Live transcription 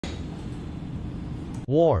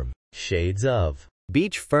warm shades of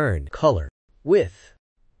beech fern color with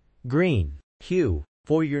green hue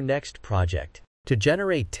for your next project. To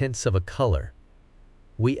generate tints of a color,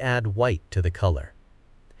 we add white to the color,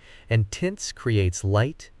 and tints creates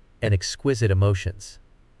light and exquisite emotions.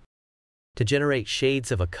 To generate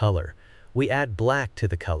shades of a color, we add black to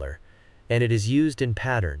the color, and it is used in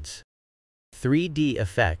patterns. 3D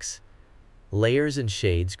effects, layers and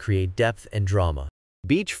shades create depth and drama.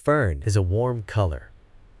 Beech fern is a warm color,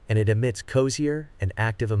 and it emits cozier and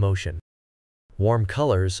active emotion. Warm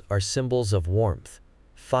colors are symbols of warmth,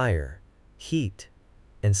 fire, heat,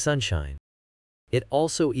 and sunshine. It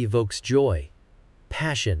also evokes joy,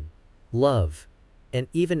 passion, love, and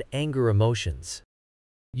even anger emotions.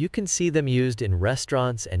 You can see them used in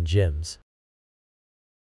restaurants and gyms.